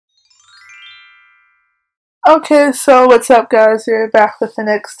Okay, so what's up guys? We're back with the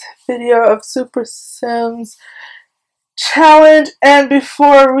next video of Super Sims Challenge, and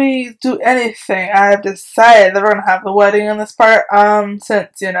before we do anything, I have decided that we're gonna have the wedding in this part,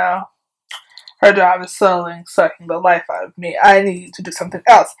 since, her job is slowly sucking the life out of me. I need to do something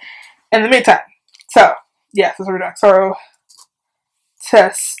else in the meantime. So, yes, that's what we're doing. So,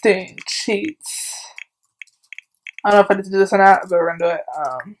 testing cheats. I don't know if I need to do this or not, but we're gonna do it.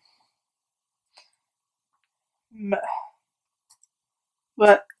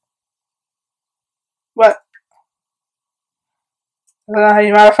 What? What? I don't know how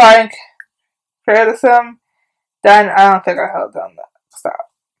you modifying create a sim. Then I don't think I held down that. Stop.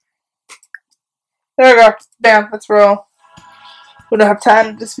 There we go. Bam, let's roll. We don't have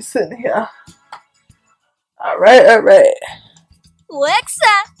time to just be sitting here. Alright.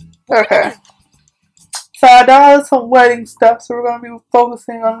 EXES. Okay. So I downloaded some wedding stuff, so we're gonna be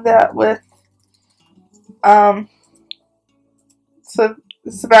focusing on that with so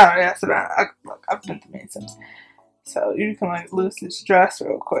Savannah, yeah, Savannah. Look, I've been to main sims. So you can like lose this dress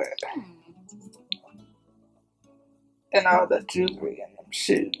real quick. And all the jewelry and them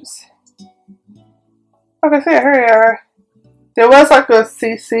shoes. Okay, so yeah, here we are. There was like a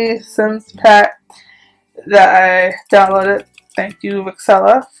CC Sims pack that I downloaded. Thank you,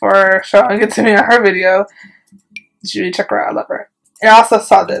 Vixella, for showing it to me on her video. You should really check her out. I love her. And I also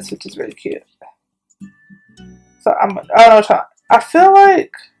saw this, which is really cute. So I don't know. I feel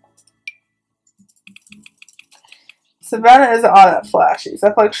like Savannah isn't all that flashy, so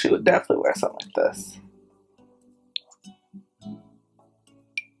I feel like she would definitely wear something like this.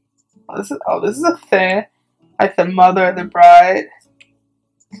 This is a thing. Like the mother of the bride.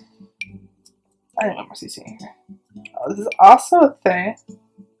 I didn't remember seeing here. Oh, this is also a thing.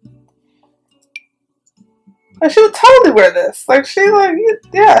 Like, she would totally wear this. Like, she would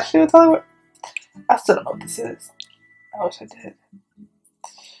totally wear. I still don't know what this is. I wish I did.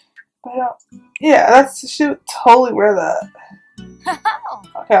 But yeah, she would totally wear that.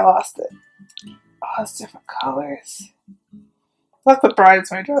 Okay, I lost it. Oh, it's different colors. It's like the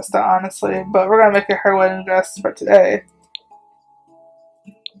bridesmaid dress, though, honestly. But we're gonna make it her wedding dress for today.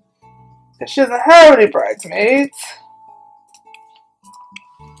 Because she doesn't have any bridesmaids.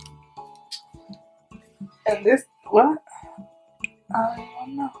 And this, what? I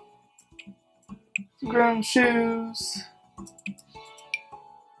don't know. Groom shoes.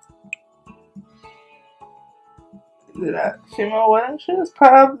 Is it that female wedding shoes?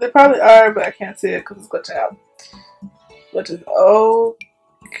 They probably are, but I can't see it because it's glitching out. Which is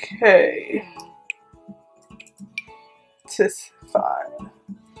okay. It's fine.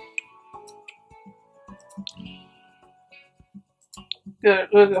 Good,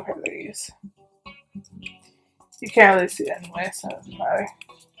 we'll go for these. You can't really see it anyway, so it doesn't matter.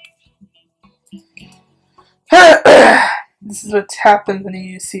 This is what happens when you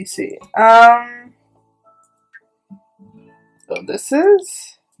use CC. So this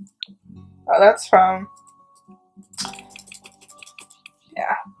is. Oh, that's from.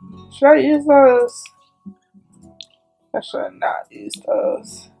 Yeah. Should I use those? I should not use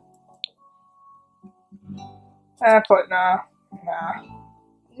those. I put nah.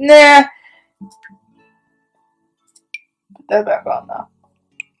 Put that back on now.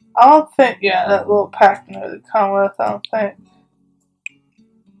 I don't think, yeah, that little pack can really come with, I don't think.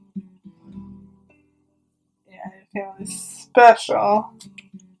 Yeah, anything really special.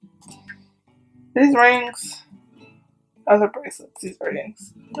 These rings. Those are bracelets, these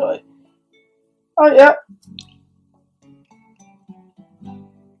rings. Do it. Oh, yep.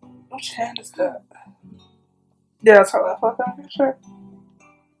 Which hand is that? Yeah, that's her left. I'm pretty sure.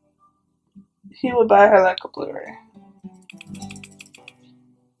 He would buy her like a Blu-ray.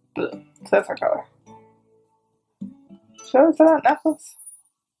 Blue. So that's her color. Should I say that necklace?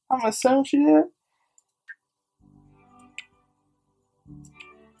 I'm assuming she did.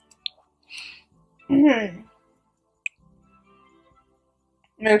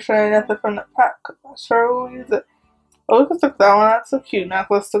 Make sure I nothing from the pack, because I'm sure we'll use it. Oh, we can stick that one. That's a cute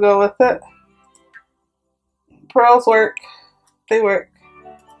necklace to go with it. Pearls work. They work.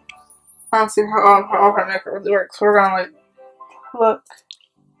 I don't see how all her makeup really works. So we're gonna like look.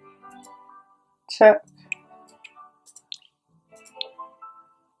 Check.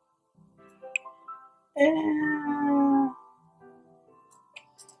 And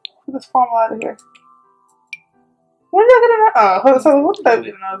put this formal out of here. What did I get in that? Oh, so what did I get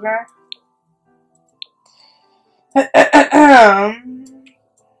in those, right?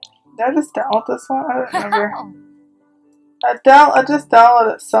 Did I just download this one? I don't remember. I just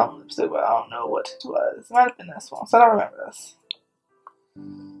downloaded some lipstick, but I don't know what it was. It might have been this one, so I don't remember this.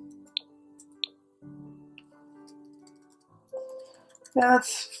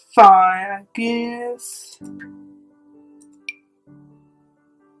 That's fine, I guess.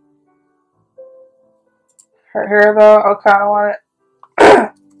 Her hair though, I kind of want it.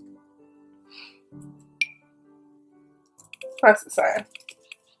 That's the same.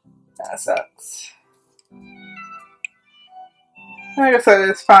 That sucks. I guess that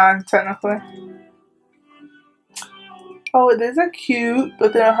is fine, technically. Oh, these are cute,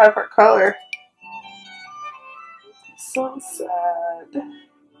 but they don't have her color. So sad.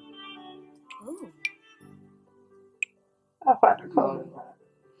 Ooh. I'll find her color in that.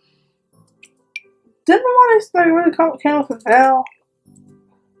 Didn't one of these like really came with a veil?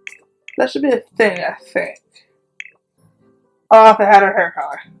 That should be a thing, I think. Oh, if it had her hair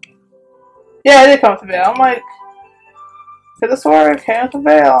color. Yeah, it did come with a veil. I'm like, could have swore it came with a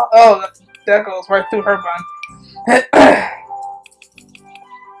veil. Oh, that goes right through her bun.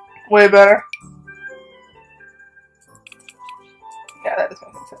 Way better. Yeah, that does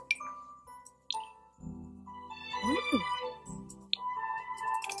make sense.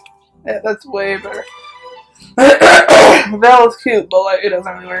 Yeah, that's way better. That was cute, but like it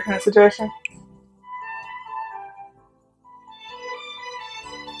doesn't really work in this situation.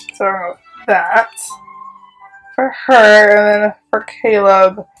 So we're going with that for her, and then for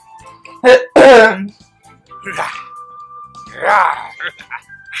Caleb. It's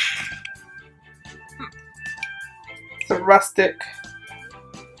a rustic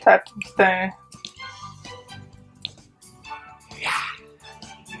type of thing.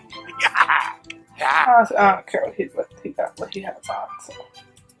 Honestly, I don't care what he has on, so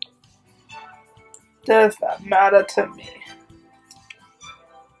does not matter to me.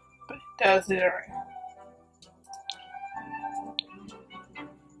 But he does need a ring.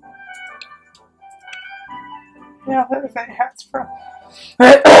 Yeah, everything he has from.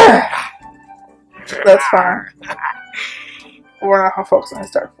 That's fine. We're not gonna focus on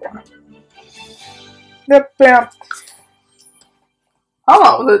his dark form. Yep, bam. How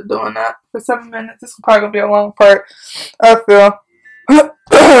long was it doing that? For 7 minutes? This is probably gonna be a long part, I feel.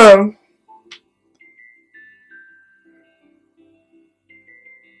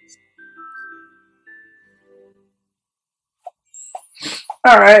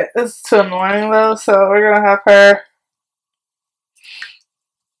 Alright, it's too annoying though, so we're gonna have her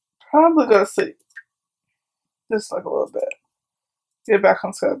probably go to sleep. Just like a little bit. Get back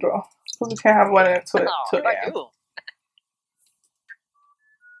on schedule. Because we can't have a wedding until 2 a.m.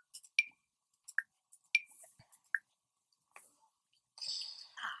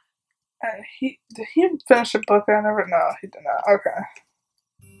 And did he finish a book? I never know. He did not. Okay.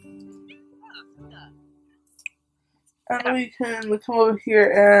 And we can come over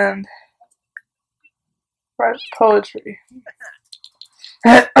here and write poetry.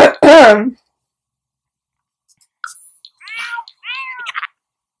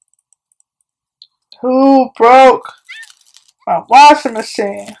 Who broke my washing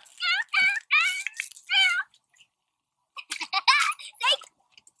machine?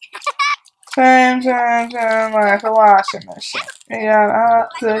 Same like a washing machine. You got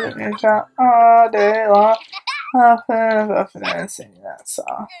to sit in your shop all day long. Huffing and singing that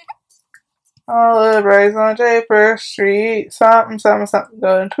song. All the birds on Draper Street. Something,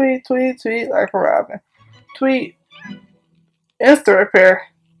 going tweet, tweet, tweet like a robin. Tweet. Insta repair.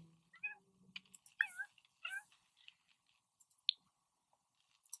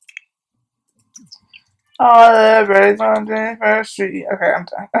 All the birds on Draper Street. Okay, I'm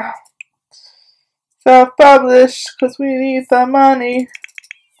done. Self-publish, because we need the money.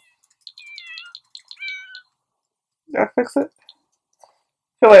 Did I fix it?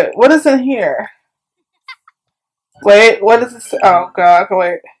 Okay, wait, what is in here? Wait, what is this? Oh, God, okay,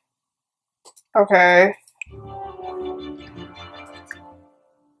 wait. Okay.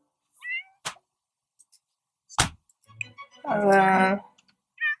 And then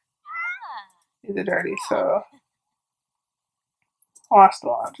these are dirty, so wash the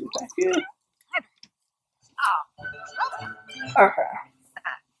laundry, thank you. Okay.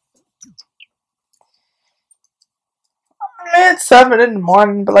 I mean, it's 7 in the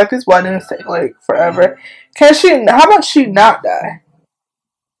morning, but like these weddings take like forever. Can she? How about she not die?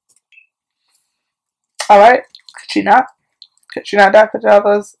 All right, could she not? Could she not die for all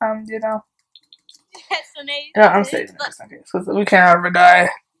those? You know. Yeah, I'm saving it just in case because we can't ever die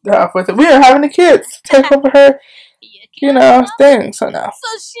off with it. We are having the kids take over her, you know, thing. So no.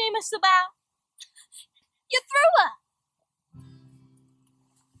 So shameless about you threw her.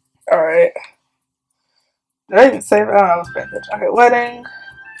 All right. Did I even save it? I don't know. I was paying attention. Okay, wedding.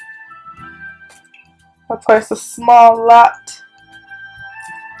 I placed a small lot.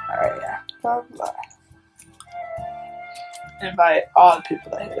 Alright, yeah. Blah, blah. invite all the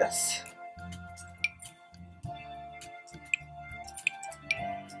people that hate us.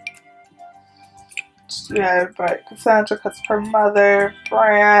 Yeah, invite Cassandra because of her mother,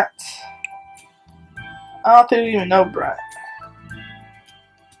 Brant. I don't think we even know Brant.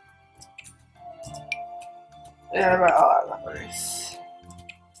 Yeah, invite all our lovers.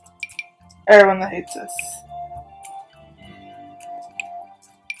 Everyone that hates us.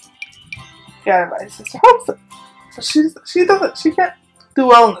 Yeah, invite Sister Hope. But she can't do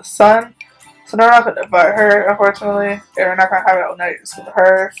well in the sun. So they're not gonna invite her, unfortunately. They're not gonna have it all night just with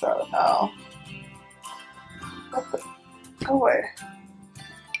her, so no. Go away.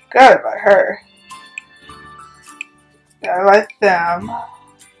 Gotta invite her. Yeah, I like them.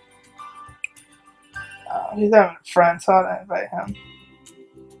 He's having a friend, so I'll invite him.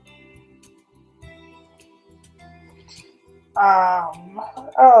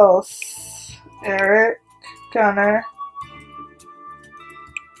 What else? Eric, Gunner,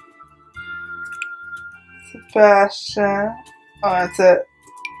 Sebastian. Oh, that's it.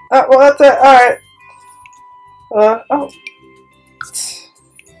 Oh, well, that's it. Alright. Oh.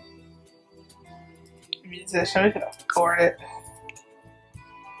 Musician, we can afford it.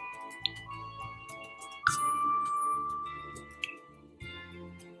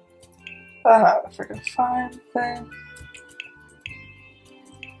 I don't have a freaking fine thing.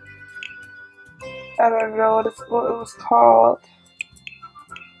 I don't even know what it was called.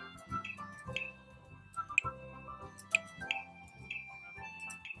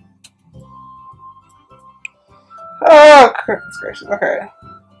 Oh, goodness gracious. Okay.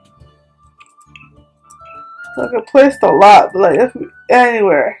 Like a place a lot, but like if we,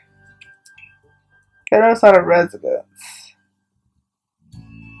 anywhere. I know it's not a residence.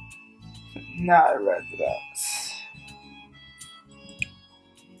 Not a residence.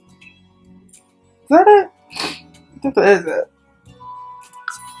 Is that it? I think that is it.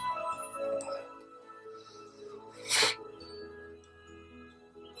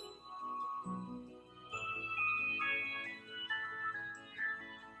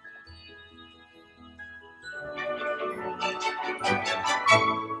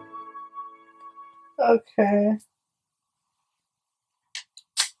 Okay.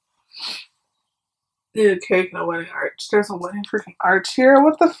 Need a cake and a wedding arch. There's a wedding freaking arch here?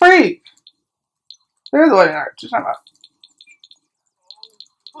 What the freak? There's a wedding arch. You're talking about.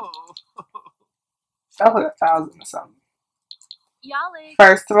 That's like 1,000 or something. Yali.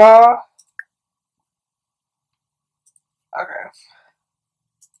 First of all. Okay.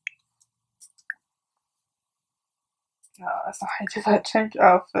 No, that's not how you do that. Change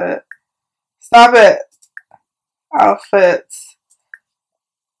outfit. Stop it. Outfits.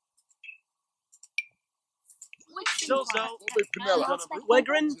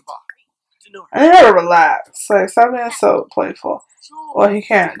 I need her to relax. Like, stop being so playful. Well, he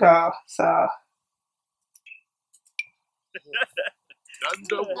can't go, so.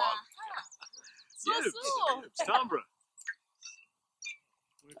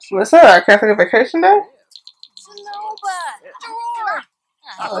 What's that? I can't take a vacation day?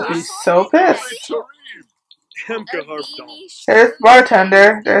 Oh, he's so pissed. There's the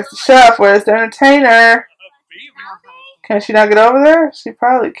bartender. There's the chef. Where's the entertainer? Can she not get over there? She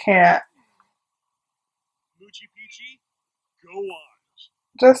probably can't.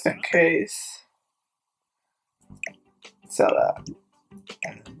 Just in case. Sell that.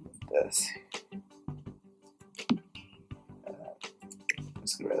 And this.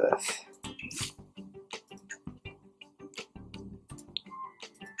 Let's get rid of this.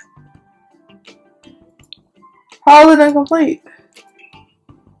 How is it incomplete?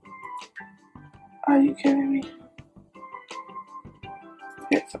 Are you kidding me?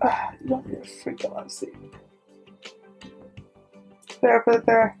 You don't need a freaking love seat. There, put it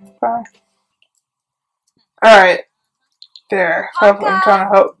there. Fine. Alright. There. I'm trying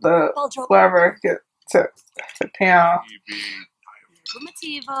to help whoever get to the piano.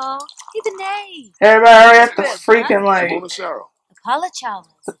 Everybody already at the freaking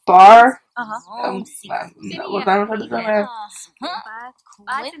the bar.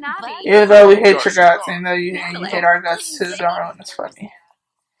 Even though we hate your guts, and though you hate our guts too, don't ruin this for me.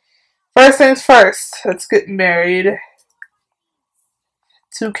 First things first, let's get married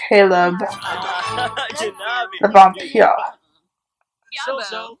to Caleb, the vampire.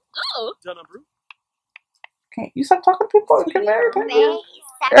 Can't you stop talking to people and get married?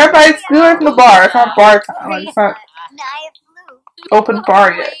 Everybody's good from the bar. It's not bar time. Like, it's not open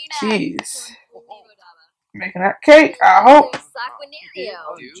bar yet. Jeez. Making that cake, I hope.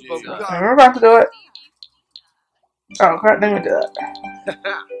 We're about to do it. Oh, crap, let me do that.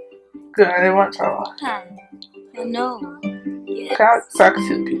 Good, I didn't want trouble. No. Okay, I'll start to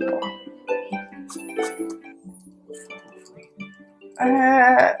see people.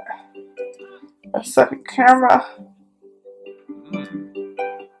 A second camera.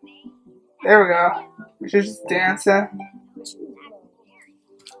 There we go. She's just dancing.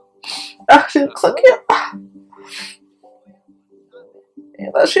 Oh, she looks so cute.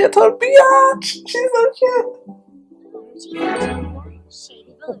 Yeah, she a total biatch. She's so cute.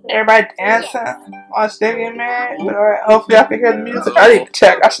 Everybody dancing. Watch they get married. But alright, hopefully I can hear the music. I didn't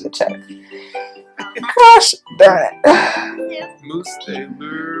check. I should have checked. Gosh darn it. Moose, they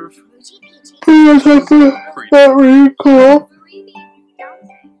move. Pretty much that really cool.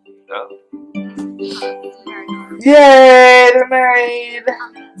 Yay, they're married.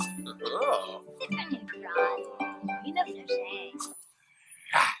 Oh.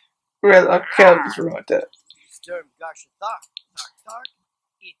 Really, okay, I'll just ruin it.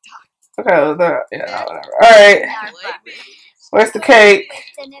 Okay, there, yeah, whatever. Alright, where's the cake?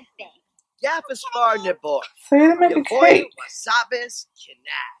 So you didn't make a cake.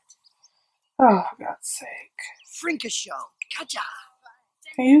 Oh, for God's sake.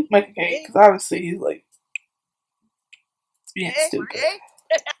 Can you make a cake? Because obviously he's like being stupid.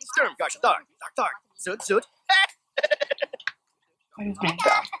 He's being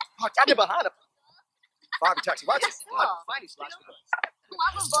dumb.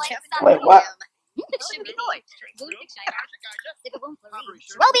 Wait, what?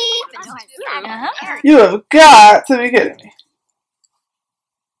 You have got to be kidding me.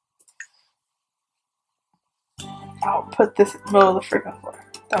 I'll put this in the middle of the freaking floor.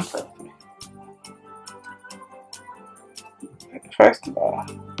 Don't play with me. First of all,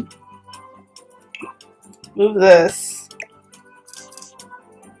 move this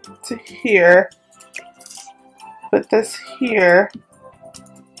to here. Put this here.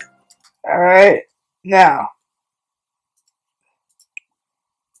 Alright, now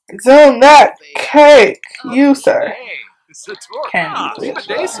zoom that cake, you sir. Can't do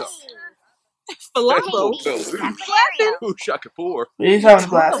this. He's having a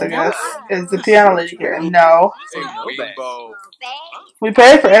blast, I guess. Is the piano lady here? No. We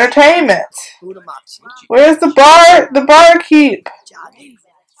pay for entertainment. Where's the bar? The barkeep.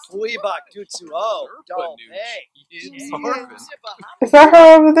 Is that her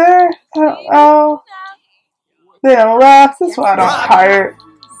over there? Oh, they don't laugh. That's why I don't hire.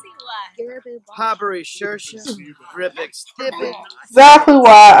 Exactly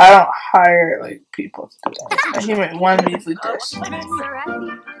why I don't hire like people to do that. And he made one measly dish.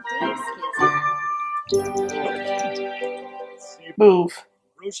 Move.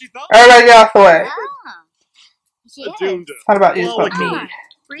 Everybody get off the way. It's not about you, it's about me.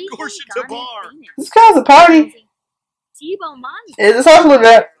 This guy's a party. It's a social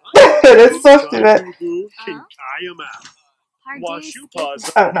event. It's a social event.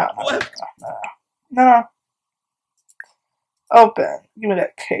 Oh, no. Open. Give me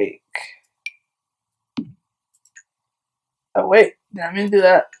that cake. Oh, wait. Didn't mean to do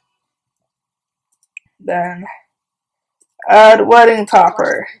that. Then add wedding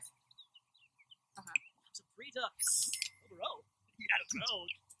topper.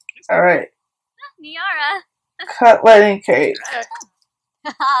 Alright. Cut wedding cake.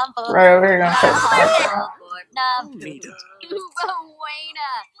 Right over here. Gonna cut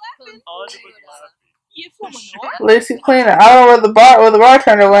Lacey clean it. I don't know where the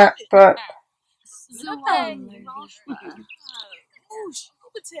bartender went, but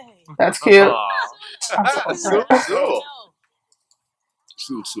that's cute.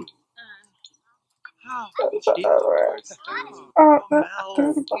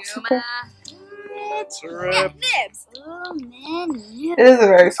 It is a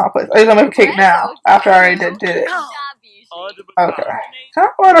very small place. Are you gonna make a cake now? After I already did it. Okay. Can I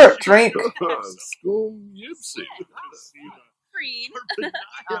order a drink?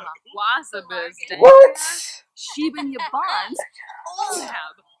 What?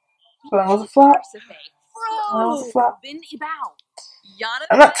 When was a flop?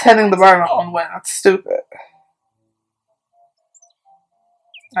 I'm not tending the bar my own way. That's stupid.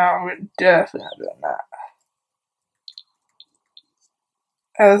 No, we're definitely not doing that.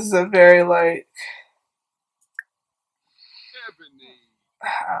 And this is a very, like, I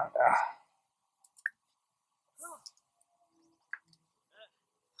don't know.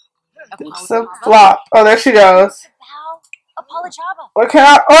 It's a flop. Oh, there she goes. What can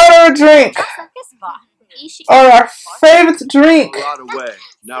I order a drink? Order our favorite drink. I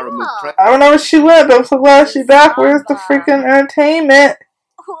don't know where she went, but I'm so glad she's back. Where's the freaking entertainment?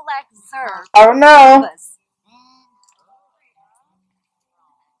 I don't know.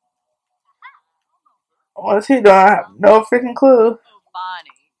 What's he doing? I have no freaking clue.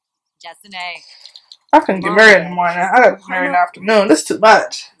 I couldn't get married in the morning. I got married in the afternoon. This is too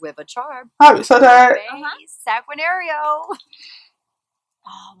much. I'll be so tired.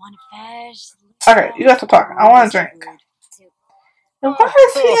 Okay, you got to talk. I want a drink. And why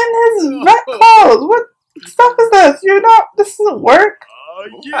is he in his vet clothes? What stuff is this? You're not. This doesn't work.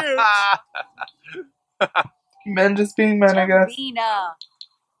 Yeah. Men just being men, I guess.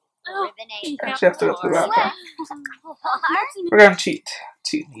 Actually, have to go through that. Okay. We're gonna cheat.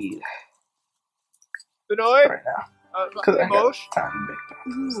 Cheat need Benoit? right now because I got Mosh? time to make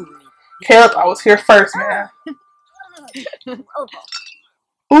that. Caleb, I was here first, man.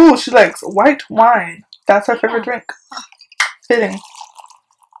 Ooh, she likes white wine. That's her favorite drink. Fitting.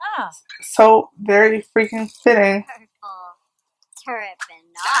 So very freaking fitting.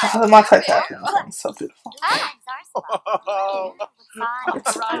 Oh, the multitasking is so beautiful. Oh.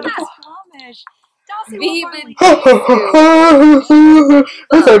 It's beautiful. Vivid.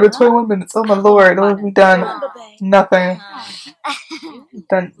 It's over 21 minutes. Oh my lord, what have we done? Nothing.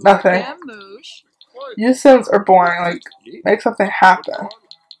 Done nothing. You Sims are boring. Like, make something happen.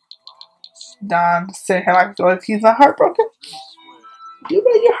 Don just sitting here like he's not heartbroken. You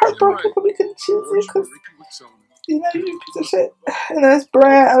know you're heartbroken, but we couldn't choose you because you know you're a piece of shit. And there's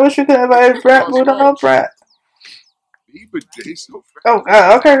Brent. I wish we could invite Brent, but we don't know Brent. Oh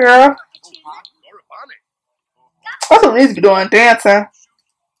god, okay girl. That's what needs to be doing, dancing.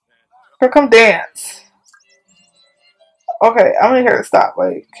 Girl, come dance. Okay, I'm gonna hear her stop.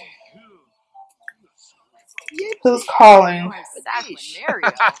 Like, who's calling?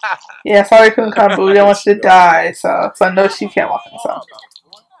 Yeah, sorry I couldn't come, but we didn't want you to die, so I know she can't walk herself.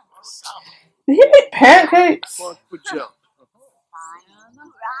 Did he make pancakes?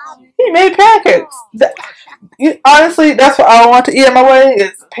 He made pancakes. Honestly, that's what I want to eat at my wedding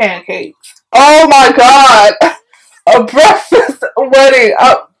is pancakes. Oh my god! A breakfast wedding.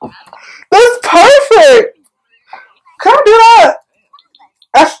 That's perfect! Can I do that?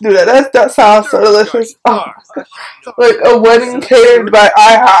 I should do that. That sounds so delicious. Oh, like a wedding catered by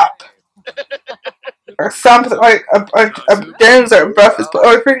IHOP. Or something like a dinner or a breakfast,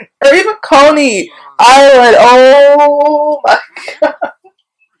 or even Coney Island. Oh my god!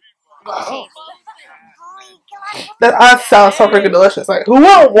 That sounds so freaking delicious. Like, who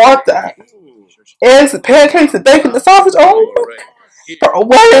wouldn't want that? Eggs, the pancakes, the bacon, the sausage. Oh, for a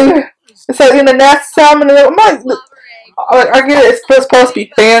wedding. It's like in the nasty salmon. I'm like, I get it. It's supposed to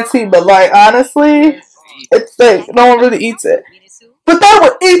be fancy, but like honestly, it's like no one really eats it. But they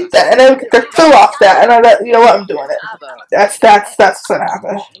would eat that, and they would get their fill off that, and you know what? I'm doing it. That's what's gonna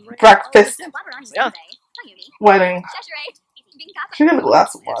happen. Breakfast, wedding. She got a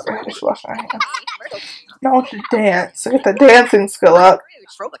glass of water. She's washing her hands. Now I want you to dance. I get the dancing skill up.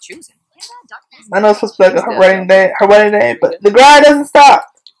 I know it's supposed to be like her wedding day, but the grind doesn't stop.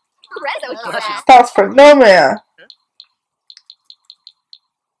 Stops for no man.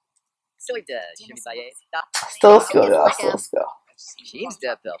 Still a skill, y'all. Still a skill.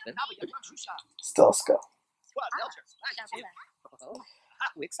 Still a skill.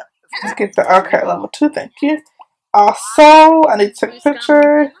 Let's get the arcade level 2, thank you. Also, I need to take a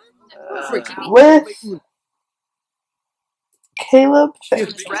picture with Caleb.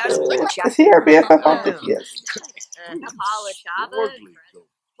 Is he our BFF? I don't think he is.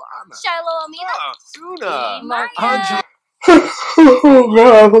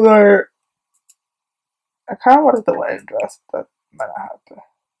 Oh god, I kind of wanted the wedding dress, but might not happen.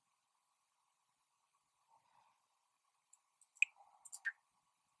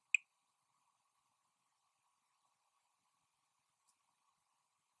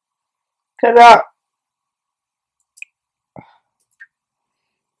 Get out.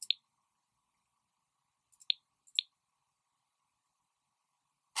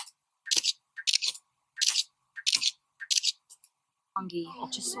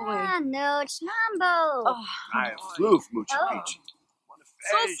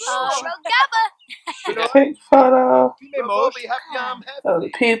 Take photo of the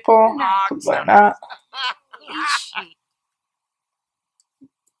people. Why not?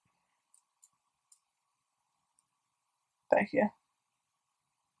 Thank you.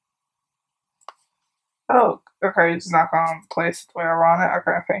 Oh, okay. It's not going to place it the way I want it.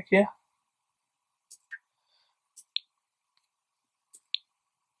 Okay, thank you.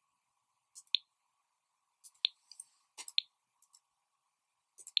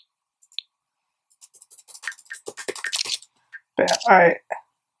 Alright.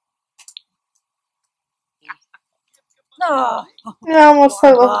 No. Yeah, almost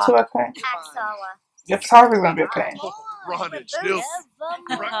like level 2, I think. Your photography's gonna be a pain.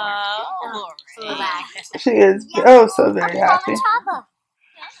 She is oh so very happy.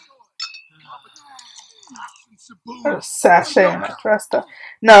 There's a sachet in that dress stuff.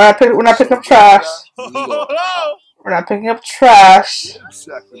 No, we're not picking up trash. We're not picking up trash.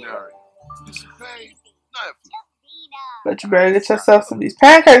 But you better get yourself some of these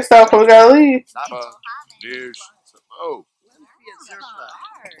pancakes though, before we gotta leave. Oh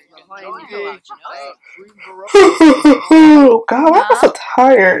God, why am I so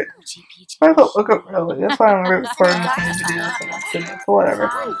tired? I don't look up early. That's why I'm recording these videos and I'm sitting for whatever.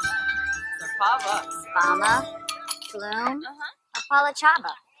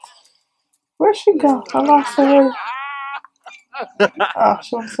 Where'd she go? I lost her. Oh,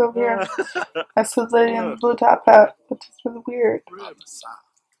 she went over here. That's the lady in the blue top hat, which is really weird. So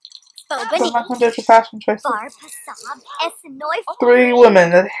I'm not gonna judge your fashion choices. 3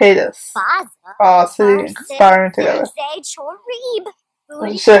 women that hate us. All sitting and conspiring together.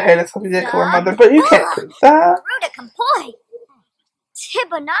 Well, she should hate us because we did kill her mother, but you can't prove that.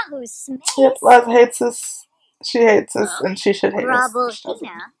 Yep, Liza hates us. She hates us, and she should hate us.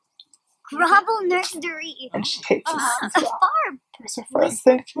 And she hates us as well. There's her friends,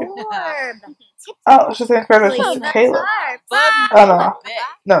 thank you. Oh, she's saying congratulations to Caleb. Oh no.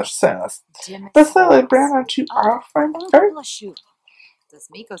 No, she's saying us. But still, like, Brand, aren't you our friend first?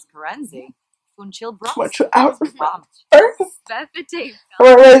 What, you our friend first?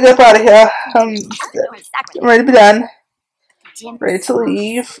 We're ready to get out of here. I'm ready to be done. Ready to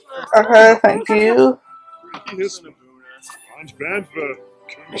leave. Okay, thank you.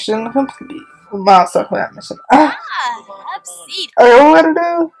 Mission complete. Milestone for that mission. Okay, what we gotta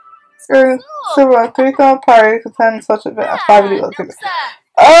do? So, 3 thumb party to attend such event at 5 video locations.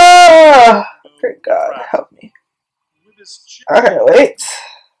 Oh! Great God, help me. Okay, wait.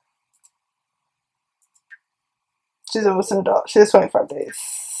 She's almost an adult. She has 25 days.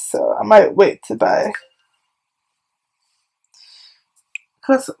 So, I might wait to buy.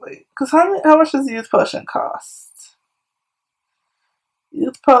 Cause how much does youth potion cost?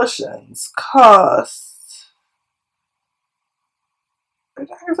 Youth potions cost. Where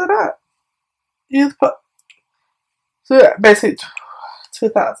the heck is it at? Youth po. So yeah, basically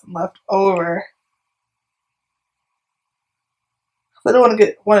 2,000 left over. I don't want to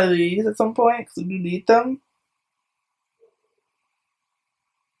get one of these at some point because we do need them.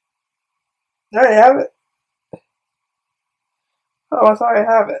 I already have it. Oh, I thought I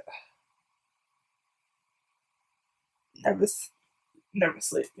have it. Never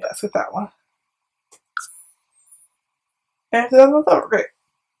sleep. Yeah, let's get that one. And that's over. Great.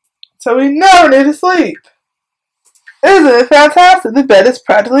 So we never need to sleep. Isn't it fantastic? The bed is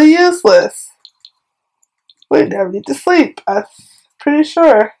practically useless. We never need to sleep. I'm pretty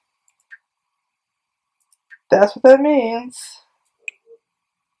sure that's what that means.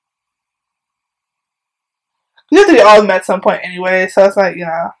 We have to be all met at some point anyway, so it's like, you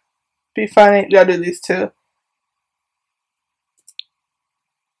know, be funny. We gotta do these 2.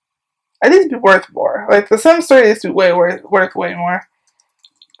 I need to be worth more. Like, the Sims 3 needs to be worth way more.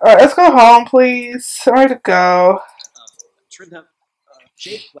 Alright, let's go home, please. I'm ready to go.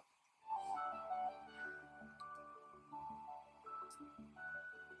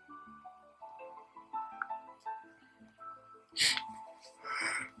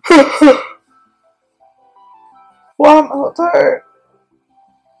 Well, I'm a little tired.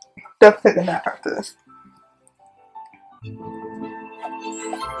 Definitely take a nap after this.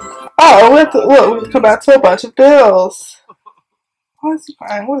 Oh, we have to look. We have to come back to a bunch of bills. What is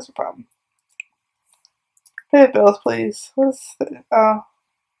fine? What is the problem? Pay the bills, please. What is the,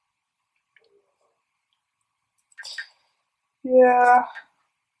 yeah.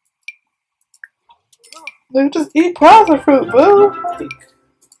 Like, just eat plaza fruit, boo. Like,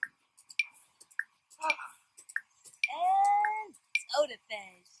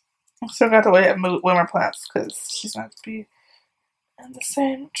 I'm still gonna have to wait at Wimmer Plants because she's gonna have to be in the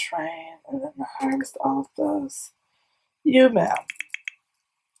same train and then harvest all of those. You, ma'am.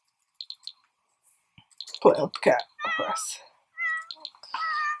 Playing with the cat, of course.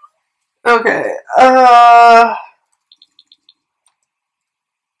 Okay,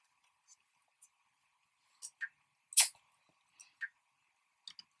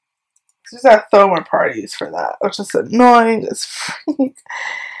 just have to throw more parties for that, which is annoying as freak.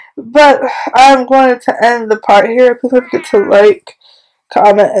 But I'm going to end the part here. Please don't forget to like,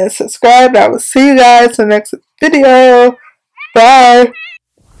 comment, and subscribe. I will see you guys in the next video. Bye.